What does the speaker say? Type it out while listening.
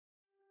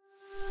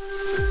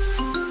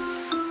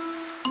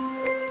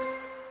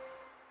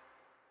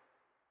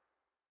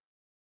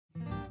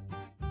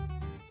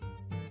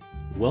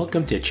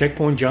Welcome to Check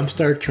Point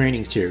Jumpstart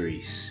Training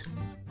Series.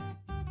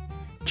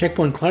 Check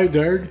Point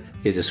CloudGuard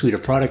is a suite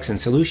of products and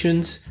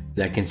solutions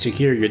that can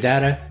secure your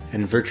data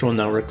and virtual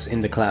networks in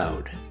the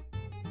cloud.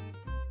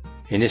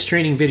 In this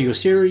training video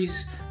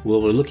series,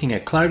 we'll be looking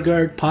at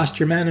CloudGuard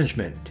Posture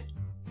Management.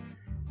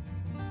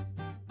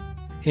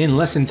 In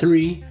Lesson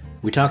 3,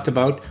 we talked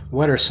about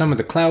what are some of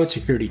the cloud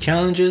security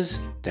challenges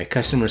that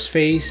customers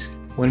face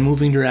when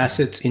moving their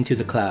assets into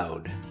the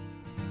cloud.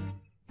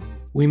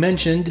 We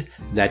mentioned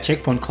that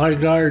Check Point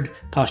CloudGuard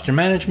Posture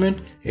Management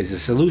is a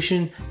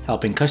solution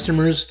helping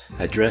customers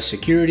address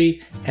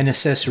security and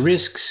assess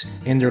risks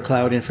in their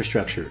cloud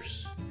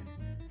infrastructures.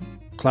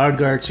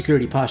 CloudGuard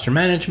Security Posture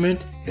Management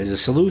is a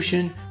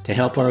solution to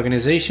help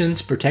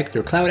organizations protect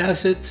their cloud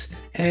assets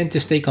and to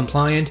stay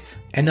compliant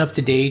and up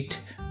to date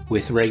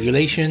with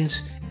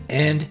regulations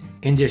and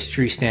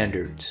industry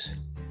standards.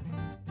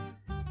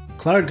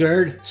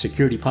 CloudGuard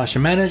Security Posture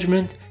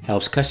Management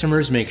helps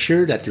customers make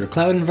sure that their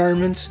cloud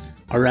environments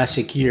are as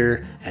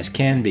secure as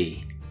can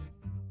be.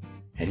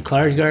 And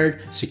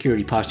CloudGuard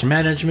Security Posture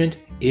Management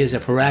is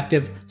a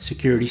proactive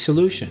security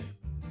solution.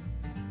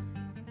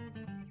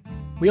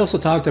 We also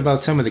talked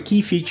about some of the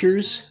key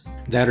features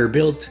that are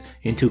built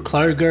into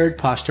CloudGuard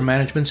Posture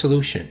Management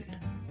solution.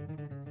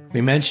 We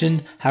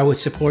mentioned how it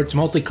supports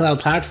multi-cloud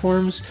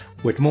platforms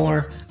with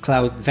more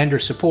cloud vendor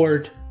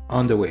support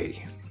on the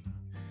way.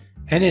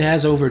 And it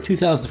has over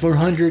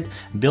 2,400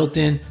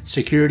 built-in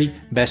security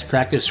best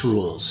practice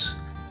rules,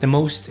 the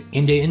most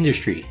in the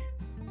industry.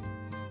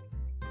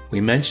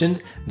 We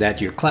mentioned that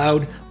your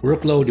cloud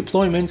workload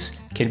deployments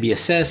can be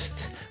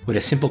assessed with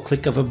a simple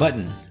click of a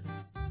button.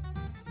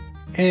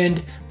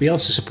 And we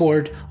also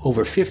support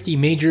over 50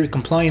 major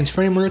compliance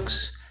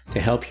frameworks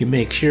to help you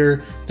make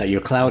sure that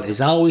your cloud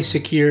is always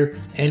secure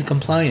and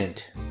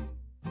compliant.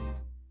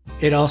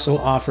 It also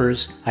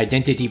offers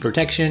identity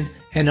protection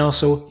and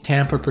also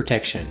tamper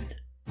protection.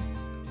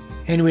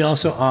 And we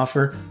also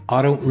offer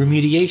auto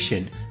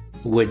remediation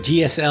with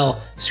GSL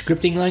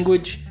scripting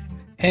language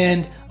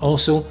and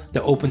also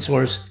the open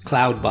source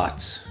cloud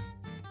bots.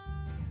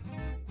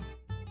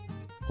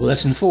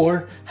 Lesson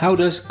 4, how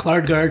does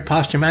CloudGuard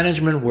Posture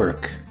Management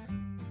work?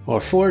 Our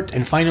fourth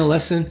and final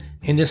lesson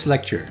in this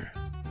lecture.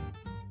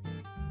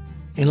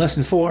 In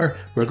Lesson 4,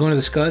 we're going to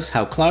discuss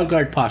how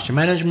CloudGuard Posture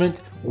Management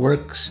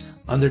works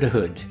under the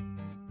hood.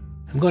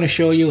 I'm going to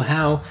show you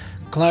how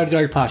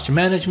CloudGuard Posture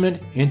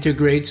Management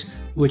integrates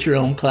with your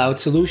own cloud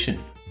solution.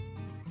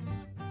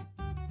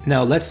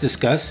 Now let's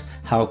discuss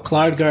how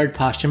CloudGuard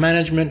Posture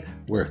Management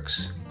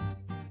works.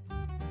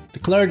 The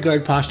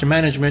CloudGuard Posture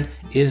Management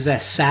is a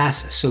SaaS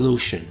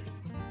solution,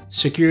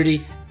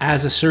 Security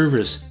as a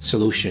Service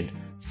solution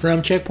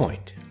from Check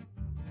Point.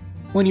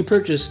 When you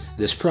purchase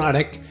this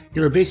product,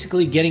 you're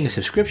basically getting a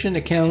subscription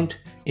account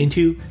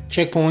into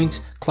Check Point's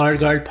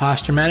CloudGuard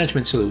Posture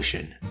Management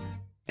solution.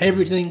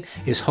 Everything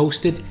is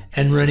hosted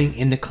and running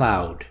in the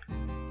cloud,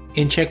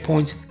 in Check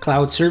Point's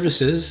cloud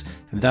services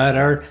that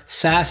are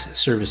SaaS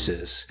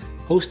services,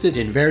 hosted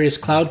in various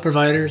cloud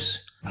providers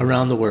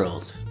around the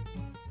world.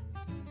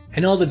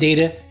 And all the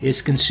data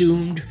is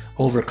consumed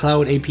over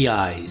cloud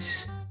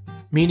APIs,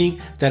 meaning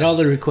that all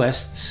the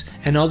requests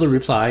and all the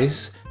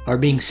replies are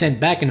being sent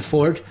back and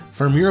forth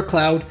from your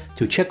cloud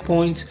to Check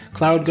Point's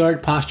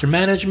CloudGuard Posture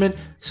Management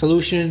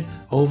solution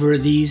over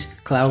these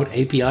cloud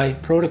API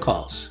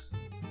protocols.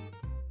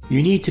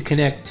 You need to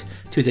connect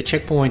to the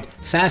Check Point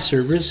SaaS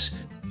service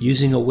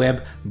using a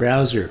web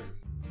browser.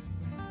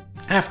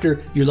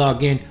 After you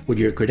log in with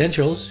your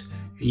credentials,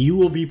 you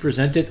will be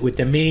presented with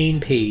the main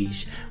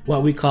page,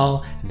 what we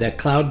call the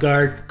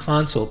CloudGuard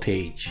console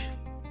page.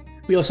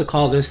 We also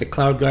call this the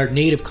CloudGuard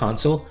native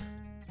console,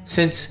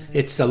 since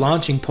it's the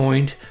launching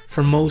point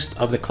for most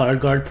of the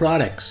CloudGuard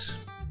products.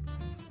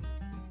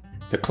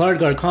 The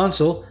CloudGuard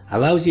console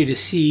allows you to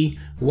see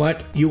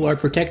what you are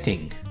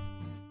protecting.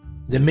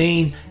 The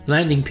main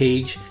landing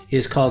page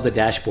is called the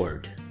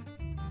dashboard.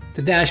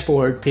 The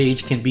dashboard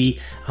page can be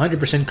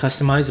 100%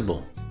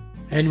 customizable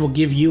and will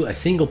give you a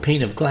single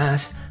pane of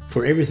glass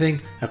for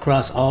everything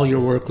across all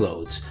your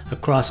workloads,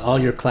 across all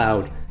your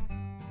cloud.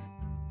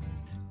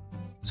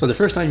 So the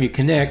first time you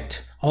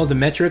connect, all the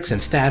metrics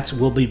and stats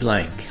will be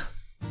blank.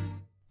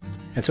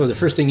 And so the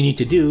first thing you need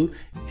to do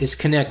is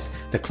connect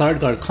the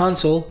CloudGuard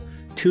console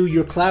to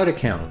your cloud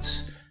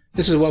accounts.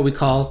 This is what we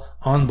call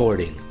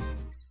onboarding.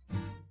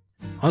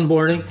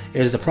 Onboarding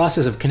is the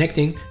process of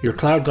connecting your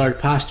CloudGuard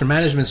Posture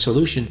Management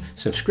solution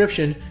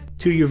subscription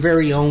to your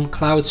very own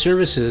cloud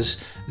services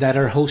that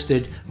are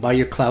hosted by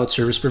your cloud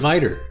service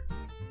provider.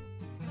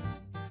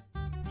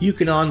 You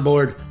can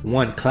onboard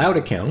one cloud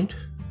account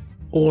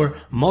or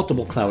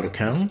multiple cloud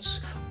accounts,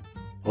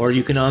 or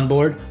you can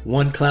onboard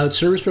one cloud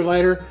service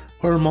provider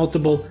or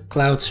multiple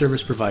cloud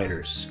service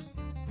providers.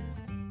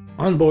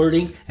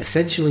 Onboarding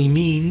essentially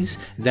means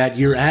that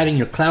you're adding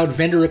your cloud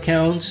vendor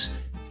accounts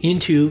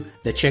into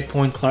the Check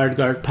Point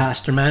CloudGuard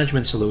Posture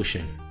Management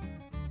solution.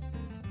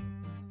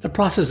 The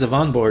process of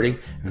onboarding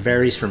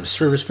varies from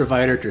service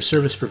provider to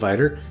service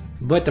provider,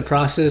 but the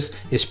process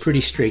is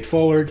pretty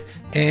straightforward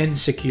and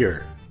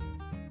secure.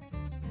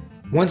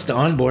 Once the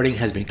onboarding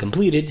has been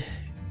completed,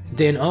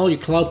 then all your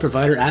cloud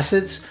provider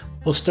assets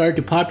will start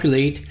to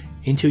populate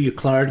into your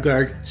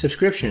CloudGuard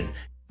subscription,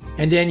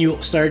 and then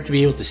you'll start to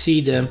be able to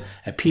see them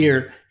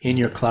appear in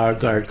your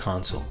CloudGuard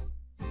console.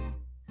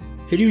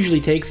 It usually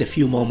takes a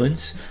few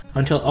moments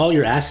until all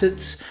your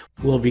assets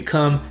will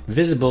become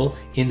visible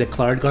in the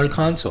CloudGuard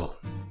console,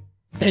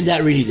 and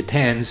that really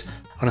depends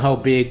on how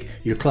big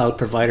your cloud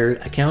provider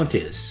account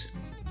is,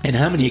 and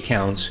how many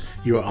accounts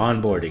you're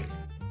onboarding,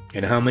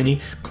 and how many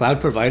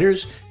cloud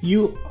providers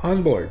you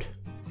onboard.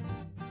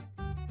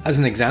 As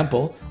an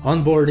example,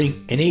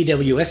 onboarding an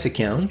AWS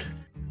account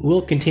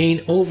will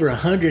contain over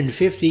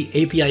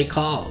 150 API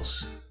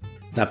calls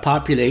that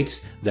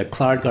populates the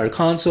CloudGuard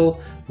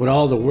console with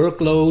all the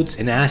workloads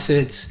and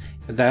assets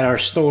that are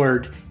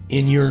stored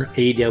in your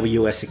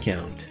AWS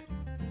account.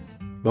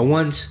 But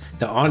once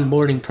the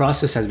onboarding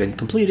process has been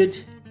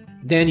completed,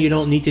 then you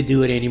don't need to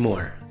do it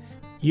anymore.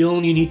 You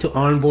only need to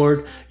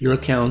onboard your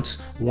accounts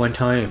one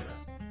time.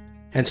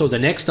 And so the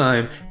next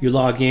time you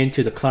log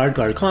into the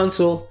CloudGuard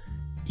console,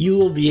 you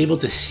will be able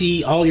to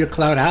see all your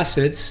cloud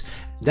assets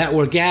that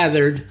were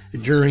gathered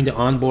during the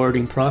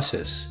onboarding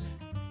process.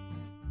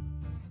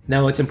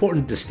 Now, it's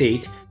important to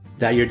state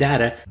that your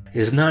data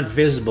is not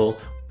visible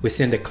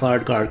within the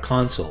CloudGuard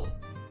console.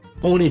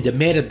 Only the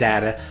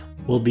metadata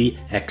will be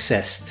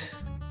accessed,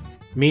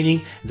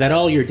 meaning that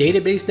all your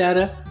database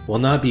data will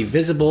not be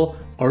visible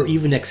or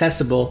even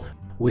accessible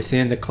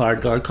within the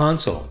CloudGuard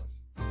console.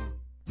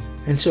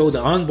 And so the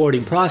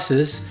onboarding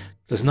process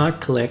does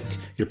not collect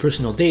your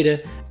personal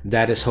data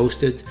that is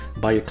hosted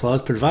by your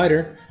cloud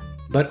provider,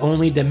 but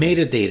only the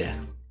metadata.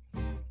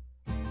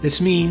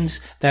 This means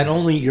that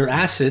only your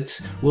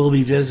assets will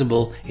be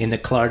visible in the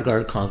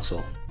CloudGuard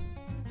console.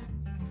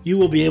 You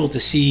will be able to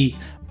see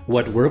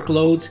what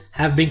workloads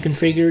have been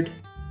configured,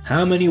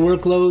 how many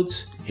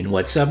workloads, in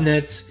what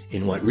subnets,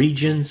 in what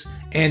regions,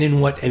 and in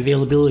what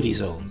availability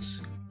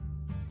zones.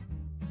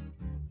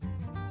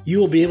 You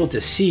will be able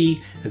to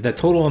see the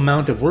total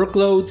amount of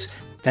workloads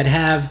that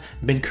have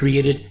been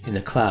created in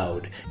the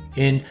cloud,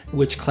 in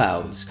which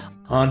clouds,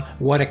 on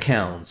what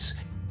accounts,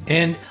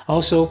 and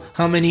also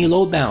how many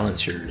load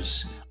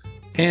balancers,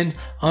 and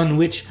on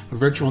which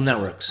virtual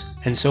networks,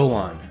 and so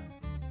on.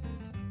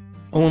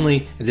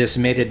 Only this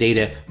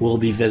metadata will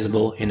be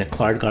visible in the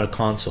CloudGuard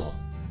console.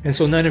 And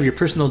so none of your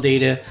personal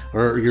data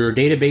or your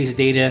database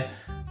data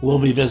will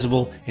be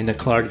visible in the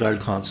CloudGuard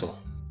console.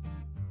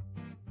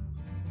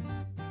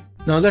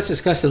 Now let's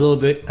discuss a little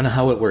bit on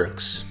how it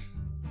works.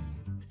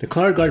 The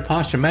CloudGuard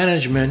Posture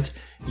Management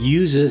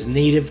uses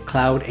native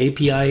cloud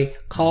API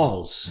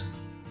calls.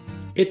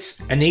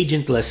 It's an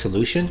agentless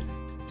solution,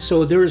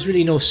 so there is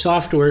really no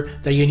software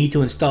that you need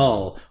to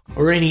install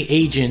or any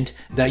agent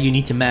that you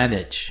need to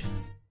manage.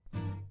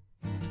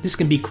 This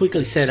can be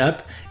quickly set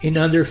up in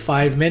under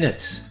 5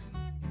 minutes.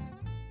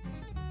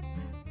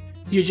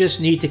 You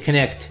just need to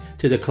connect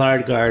to the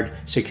CloudGuard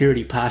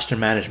Security Posture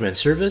Management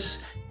service,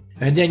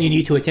 and then you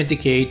need to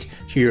authenticate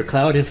to your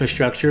cloud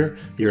infrastructure,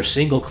 your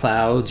single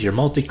clouds, your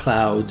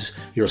multi-clouds,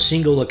 your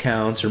single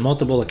accounts or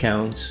multiple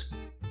accounts.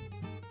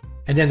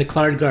 And then the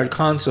CloudGuard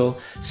console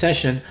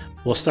session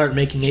will start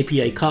making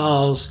API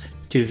calls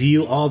to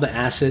view all the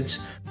assets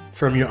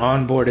from your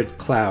onboarded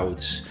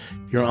clouds,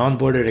 your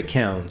onboarded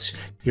accounts,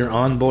 your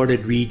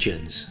onboarded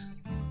regions.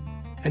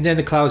 And then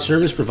the cloud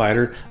service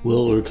provider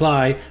will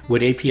reply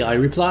with API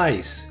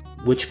replies,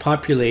 which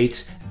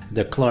populates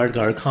the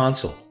CloudGuard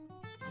console.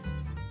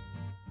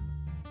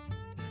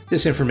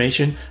 This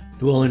information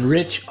will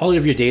enrich all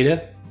of your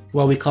data,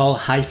 what we call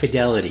high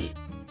fidelity.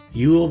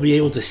 You will be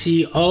able to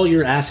see all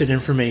your asset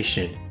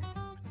information,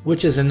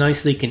 which is a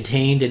nicely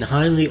contained and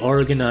highly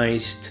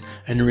organized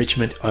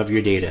enrichment of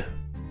your data.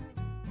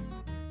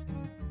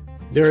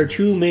 There are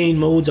 2 main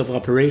modes of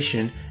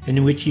operation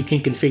in which you can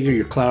configure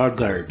your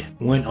CloudGuard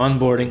when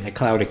onboarding a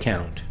cloud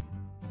account.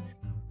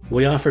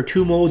 We offer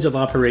 2 modes of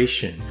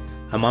operation,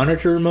 a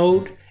monitor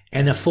mode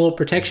and a full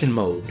protection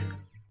mode,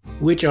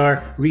 which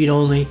are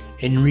read-only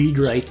and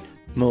read-write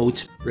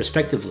modes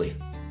respectively.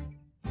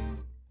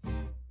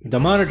 The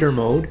monitor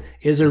mode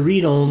is a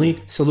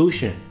read-only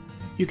solution.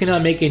 You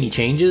cannot make any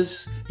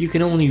changes, you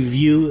can only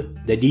view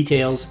the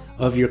details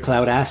of your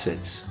cloud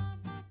assets.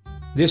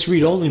 This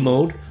read-only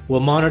mode will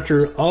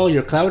monitor all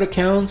your cloud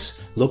accounts,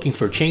 looking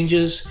for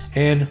changes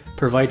and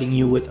providing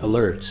you with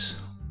alerts.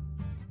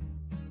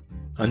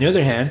 On the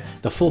other hand,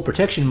 the full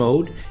protection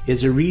mode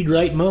is a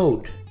read-write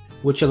mode,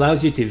 which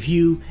allows you to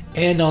view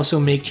and also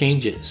make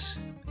changes.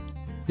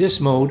 This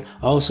mode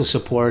also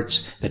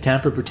supports the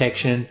tamper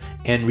protection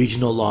and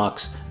regional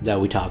locks that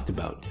we talked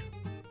about.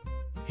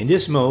 In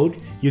this mode,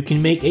 you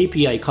can make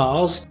API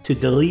calls to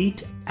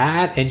delete,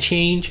 add, and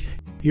change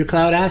your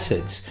cloud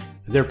assets,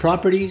 their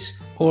properties,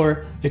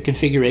 or the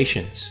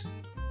configurations.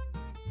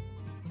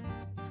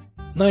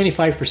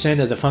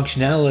 95% of the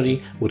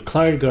functionality with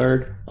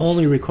CloudGuard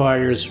only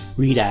requires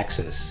read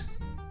access.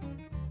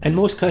 And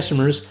most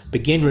customers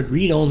begin with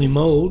read-only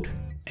mode,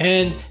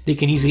 and they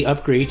can easily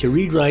upgrade to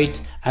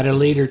read-write at a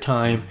later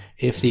time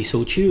if they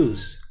so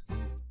choose.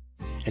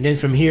 And then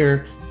from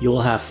here, you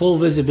will have full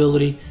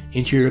visibility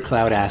into your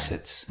cloud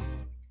assets.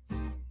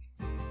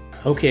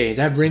 Okay,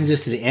 that brings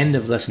us to the end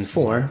of lesson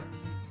 4.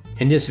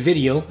 In this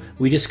video,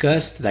 we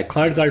discussed that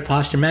CloudGuard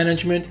Posture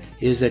Management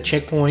is a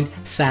Check Point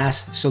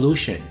SaaS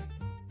solution.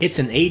 It's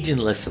an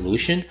agentless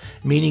solution,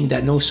 meaning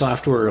that no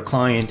software or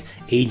client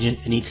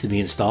agent needs to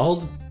be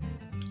installed.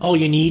 All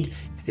you need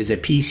is a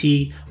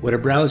PC with a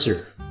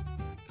browser.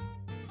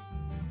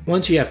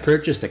 Once you have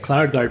purchased the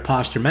CloudGuard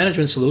Posture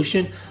Management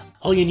solution,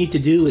 all you need to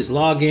do is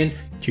log in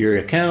to your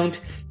account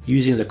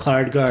using the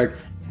CloudGuard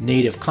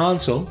native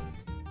console,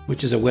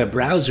 which is a web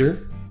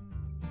browser.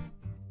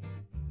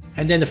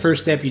 And then the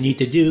first step you need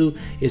to do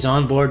is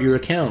onboard your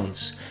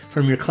accounts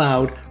from your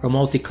cloud or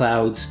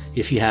multi-clouds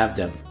if you have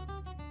them.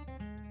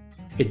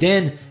 It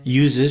then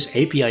uses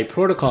API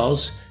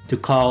protocols to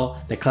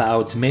call the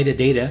cloud's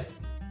metadata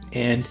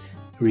and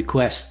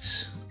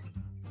requests.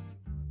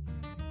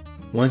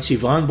 Once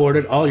you've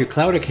onboarded all your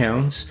cloud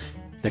accounts,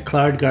 the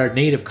CloudGuard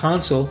native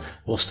console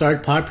will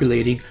start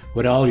populating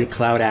with all your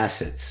cloud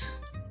assets.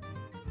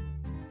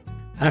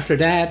 After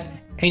that,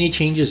 any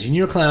changes in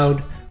your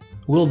cloud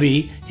will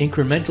be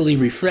incrementally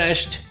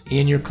refreshed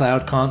in your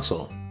cloud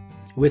console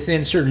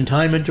within certain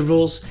time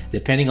intervals,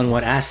 depending on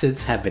what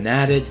assets have been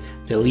added,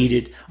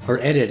 deleted, or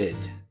edited.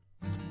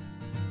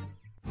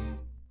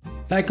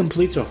 That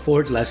completes our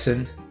 4th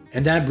lesson,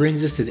 and that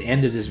brings us to the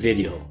end of this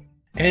video.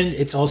 And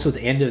it's also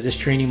the end of this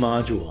training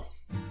module.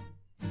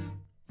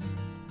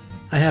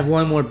 I have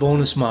one more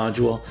bonus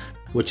module,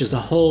 which is the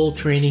whole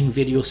training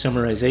video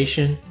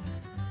summarization.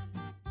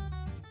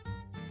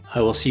 I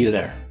will see you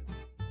there.